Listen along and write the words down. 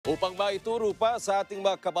Upang maituro pa sa ating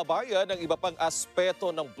mga kababayan ang iba pang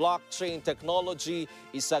aspeto ng blockchain technology,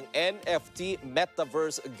 isang NFT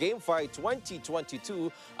Metaverse Game-Fi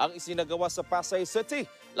 2022 ang isinagawa sa Pasay City.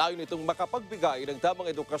 Layo nitong makapagbigay ng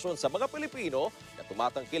tamang edukasyon sa mga Pilipino na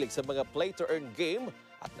tumatangkilik sa mga play-to-earn game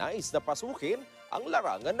at nais na pasukin ang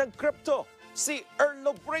larangan ng crypto. Si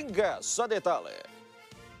Earlo Bringas sa detalye.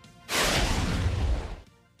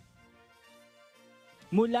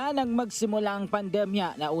 Mula nang magsimula ang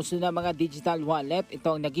pandemya na uso na mga digital wallet,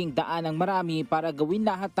 ito ang naging daan ng marami para gawin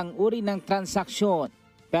lahat ng uri ng transaksyon.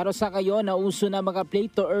 Pero sa ngayon, nauso na mga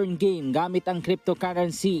play-to-earn game gamit ang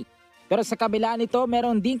cryptocurrency. Pero sa kabila nito,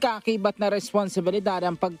 meron din kaakibat na responsibilidad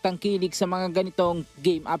ang pagtangkilik sa mga ganitong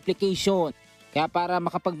game application. Kaya para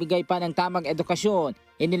makapagbigay pa ng tamang edukasyon,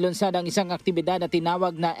 inilunsad ang isang aktibidad na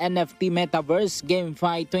tinawag na NFT Metaverse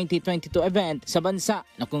Game-Fi 2022 event sa bansa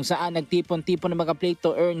na kung saan nagtipon-tipon ng mga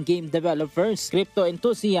play-to-earn game developers, crypto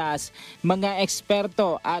enthusiasts, mga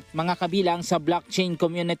eksperto at mga kabilang sa blockchain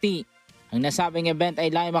community. Ang nasabing event ay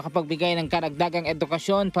layong makapagbigay ng karagdagang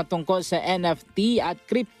edukasyon patungkol sa NFT at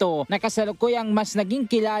crypto na kasalukuyang mas naging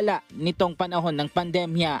kilala nitong panahon ng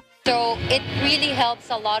pandemya. So it really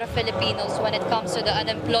helps a lot of Filipinos when it comes to the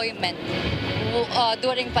unemployment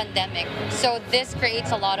during pandemic. So this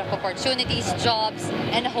creates a lot of opportunities, jobs,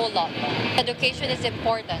 and a whole lot. Education is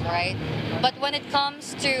important, right? But when it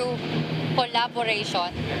comes to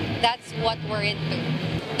collaboration, that's what we're into.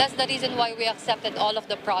 That's the reason why we accepted all of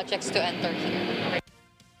the projects to enter here.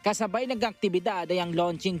 Kasabay nag-aktibidad ay ang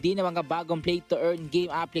launching din ng mga bagong play-to-earn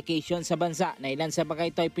game application sa bansa na ilan sa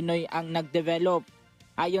mga ito ay Pinoy ang nag-develop.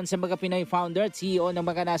 Ayon sa mga Pinoy founder at CEO ng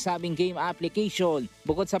mga nasabing game application,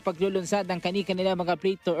 bukod sa paglulunsad ng kani-kanila mga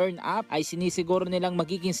play-to-earn app ay sinisiguro nilang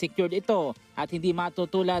magiging secured ito at hindi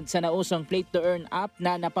matutulad sa nausong play-to-earn app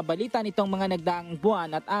na napabalita nitong mga nagdaang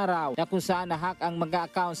buwan at araw na kung saan nahack ang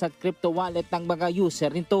mga accounts at crypto wallet ng mga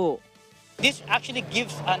user nito. This actually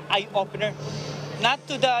gives an eye-opener, not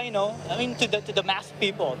to the, to the mass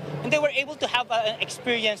people. And they were able to have an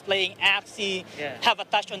experience playing Axie, have a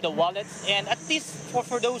touch on the wallets, and at least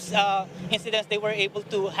for those incidents, they were able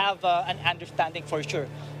to have an understanding for sure.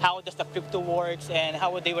 How does the crypto works and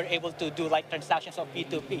how they were able to do like transactions of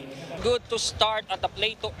P2P. Good to start at a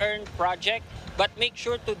play-to-earn project, but make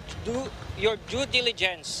sure to do your due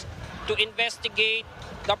diligence to investigate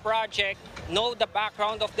the project, know the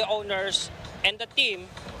background of the owners and the team,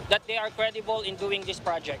 that they are credible in doing this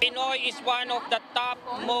project. Pinoy is one of the top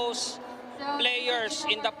most players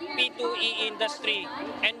in the P2E industry,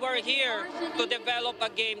 and we're here to develop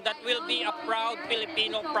a game that will be a proud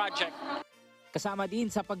Filipino project. Kasama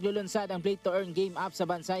din sa paglulunsad ang play-to-earn game app sa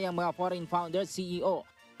bansa ang mga foreign founders, CEO.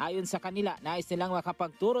 Ayon sa kanila, nais nilang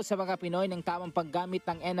makapagturo sa mga Pinoy ng tamang paggamit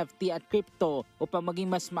ng NFT at crypto upang maging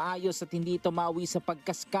mas maayos at hindi ito maawi sa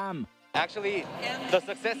pagka-scam. Actually, the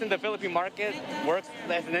success in the Philippine market works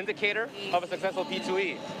as an indicator of a successful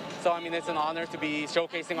P2E. So, I mean, it's an honor to be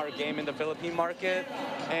showcasing our game in the Philippine market.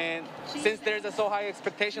 And since there's a so high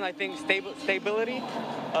expectation, I think stability,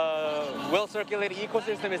 well-circulated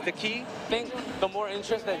ecosystem is the key. I think the more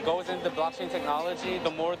interest that goes into blockchain technology,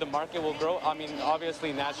 the more the market will grow. I mean,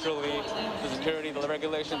 obviously, naturally, the security, the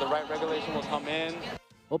regulation, the right regulation will come in.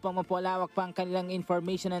 Upang mapalawak pa ang kanilang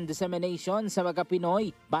information and dissemination sa mga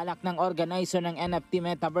Pinoy, balak ng organizer ng NFT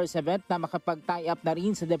Metaverse event na makapag-tie up na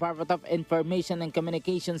rin sa Department of Information and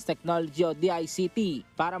Communications Technology o DICT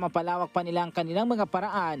para mapalawak pa nila ang kanilang mga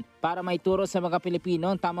paraan para maituro sa mga Pilipino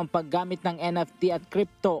ang tamang paggamit ng NFT at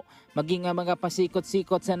crypto, maging ang mga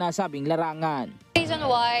pasikot-sikot sa nasabing larangan. The reason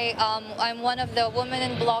why I'm one of the women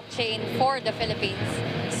in blockchain for the Philippines.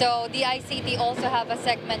 So the ICT also have a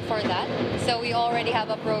segment for that. So we already have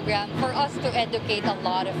a program for us to educate a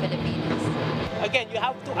lot of Filipinos. Again, you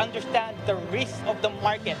have to understand the risk of the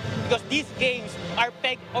market because these games are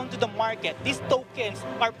pegged onto the market. These tokens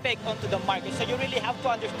are pegged onto the market. So you really have to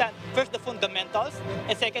understand first the fundamentals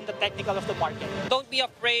and second the technical of the market. Don't be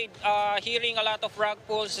afraid hearing a lot of rug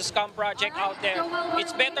pulls, scam project out there.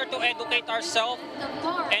 It's better to educate ourselves,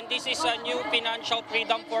 and this is a new financial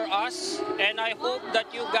freedom for us. And I hope that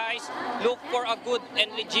you guys look for a good and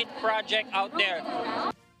legit project out there.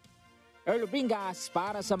 Earlo Bringas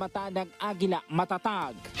para sa mata ng Agila,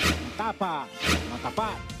 matatag, tapang,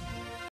 matapat.